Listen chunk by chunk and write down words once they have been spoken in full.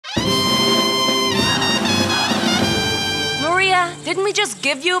Didn't we just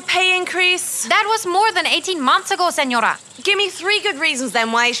give you a pay increase? That was more than 18 months ago, senora. Give me 3 good reasons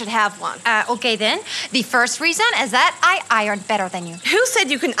then why you should have one. Okay then. The first reason is that I ironed better than you. Who said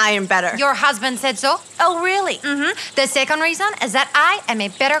you can iron better? Your husband said so. Oh, really? The second reason is that I am a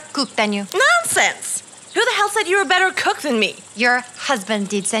better cook than you. Nonsense! Who the hell said you were a better cook than me? Your husband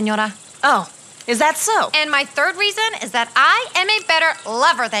did, senora. Oh, is that so? And my third reason is that I am a better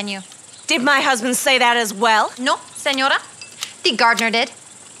lover than you. Did my husband say that as well? No, senora. The gardener did.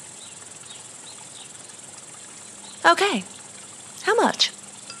 Okay. How much?